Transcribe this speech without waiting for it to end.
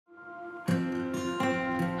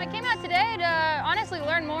honestly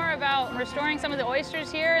learn more about restoring some of the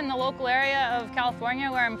oysters here in the local area of California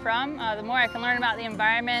where I'm from. The more I can learn about the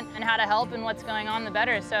environment and how to help and what's going on, the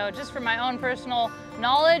better. So just for my own personal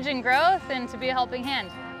knowledge and growth and to be a helping hand.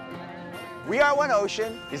 We Are One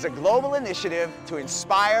Ocean is a global initiative to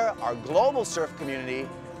inspire our global surf community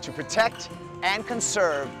to protect and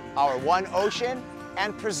conserve our one ocean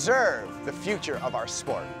and preserve the future of our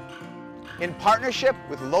sport. In partnership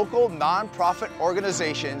with local nonprofit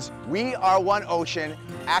organizations, We Are One Ocean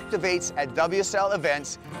activates at WSL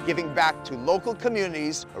events, giving back to local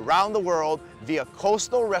communities around the world via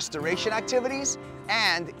coastal restoration activities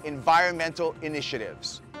and environmental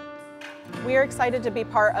initiatives. We are excited to be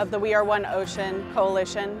part of the We Are One Ocean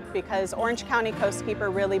coalition because Orange County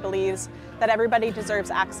Coastkeeper really believes that everybody deserves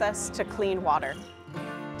access to clean water.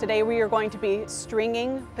 Today we are going to be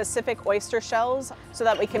stringing Pacific oyster shells so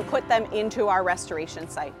that we can put them into our restoration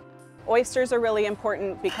site. Oysters are really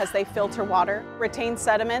important because they filter water, retain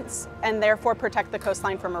sediments, and therefore protect the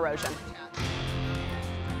coastline from erosion.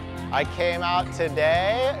 I came out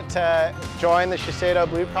today to join the Shiseido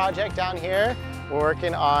Blue project down here. We're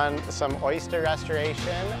working on some oyster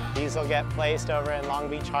restoration. These will get placed over in Long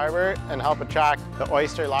Beach Harbor and help attract the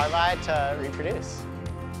oyster larvae to reproduce.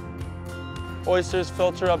 Oysters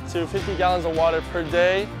filter up to 50 gallons of water per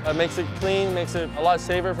day. It makes it clean, makes it a lot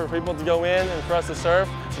safer for people to go in and for us to surf.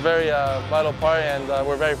 It's a very vital part, and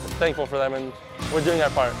we're very thankful for them, and we're doing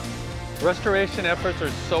our part. Restoration efforts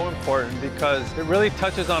are so important because it really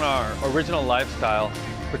touches on our original lifestyle,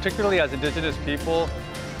 particularly as Indigenous people,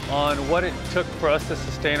 on what it took for us to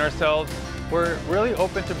sustain ourselves. We're really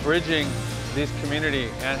open to bridging these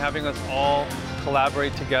community and having us all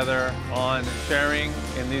collaborate together on sharing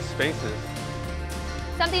in these spaces.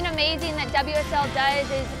 Something amazing that WSL does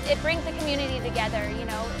is it brings the community together, you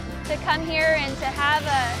know. To come here and to have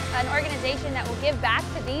an organization that will give back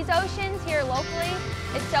to these oceans here locally,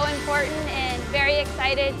 it's so important, and very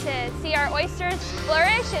excited to see our oysters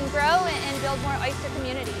flourish and grow and build more oyster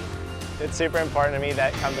communities. It's super important to me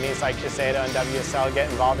that companies like Shiseido and WSL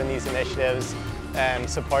get involved in these initiatives and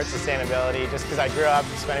support sustainability, just because I grew up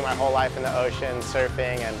spending my whole life in the ocean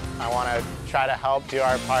surfing, and I want to try to help do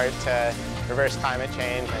our part to reverse climate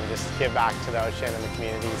change and just give back to the ocean and the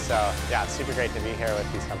community. So yeah, it's super great to be here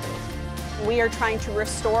with these companies. We are trying to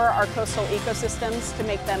restore our coastal ecosystems to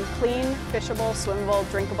make them clean, fishable, swimmable,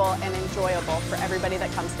 drinkable, and enjoyable for everybody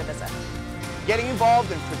that comes to visit. Getting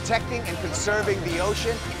involved in protecting and conserving the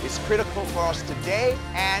ocean is critical for us today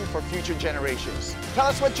and for future generations. Tell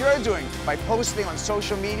us what you're doing by posting on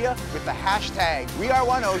social media with the hashtag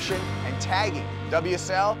WeAreOneOcean and tagging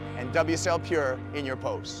WSL and WSL PURE in your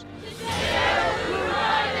posts.